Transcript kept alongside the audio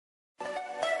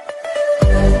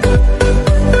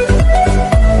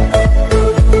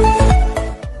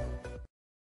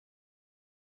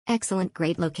Excellent,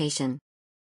 great location.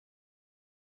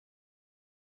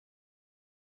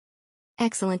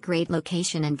 Excellent, great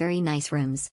location and very nice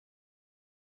rooms.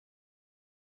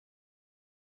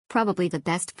 Probably the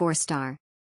best 4-star.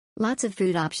 Lots of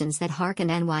food options that harken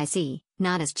NYC,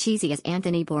 not as cheesy as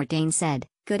Anthony Bourdain said.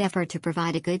 Good effort to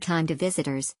provide a good time to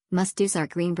visitors. Must-dos are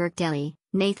Greenberg Deli,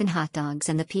 Nathan hot dogs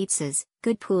and the pizzas,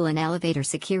 good pool and elevator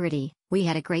security. We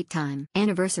had a great time.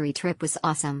 Anniversary trip was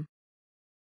awesome.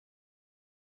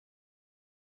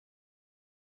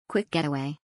 Quick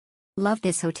getaway. Love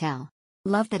this hotel.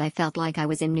 Love that I felt like I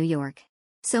was in New York.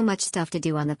 So much stuff to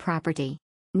do on the property.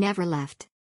 Never left.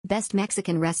 Best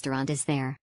Mexican restaurant is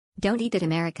there. Don't eat at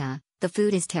America, the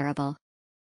food is terrible.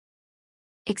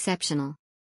 Exceptional.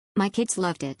 My kids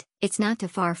loved it. It's not too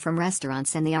far from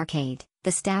restaurants and the arcade.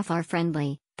 The staff are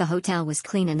friendly, the hotel was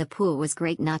clean and the pool was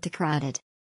great, not too crowded.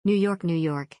 New York, New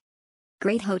York.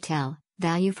 Great hotel,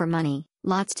 value for money,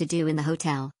 lots to do in the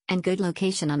hotel, and good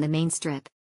location on the main strip.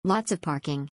 Lots of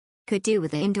parking. Could do with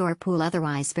the indoor pool,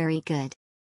 otherwise very good.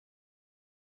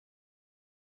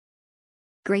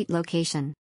 Great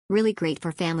location. Really great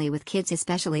for family with kids,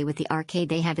 especially with the arcade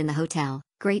they have in the hotel.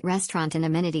 Great restaurant and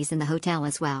amenities in the hotel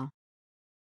as well.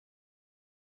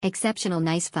 Exceptional,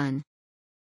 nice, fun.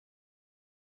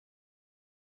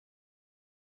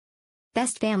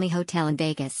 Best family hotel in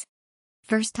Vegas.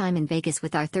 First time in Vegas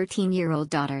with our 13-year-old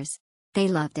daughters. They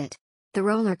loved it. The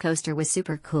roller coaster was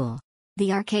super cool.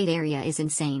 The arcade area is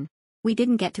insane. We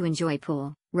didn't get to enjoy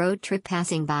pool, road trip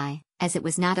passing by, as it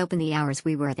was not open the hours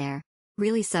we were there.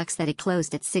 Really sucks that it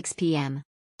closed at 6 p.m.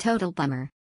 Total bummer.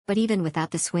 But even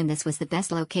without the swim, this was the best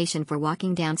location for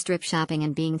walking down strip shopping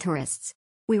and being tourists.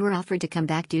 We were offered to come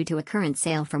back due to a current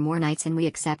sale for more nights and we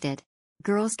accepted.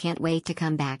 Girls can't wait to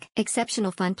come back.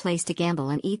 Exceptional fun place to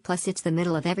gamble and eat, plus it's the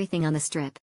middle of everything on the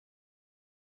strip.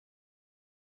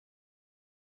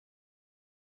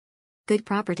 Good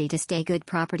property to stay, good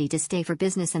property to stay for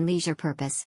business and leisure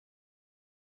purpose.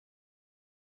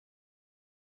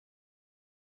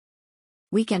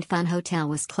 Weekend fun hotel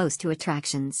was close to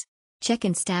attractions.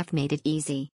 Check-in staff made it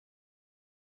easy.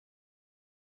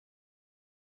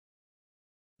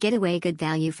 Getaway, good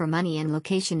value for money and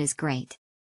location is great.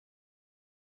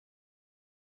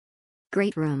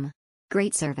 Great room.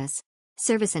 Great service.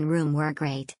 Service and room were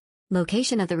great.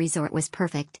 Location of the resort was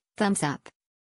perfect, thumbs up.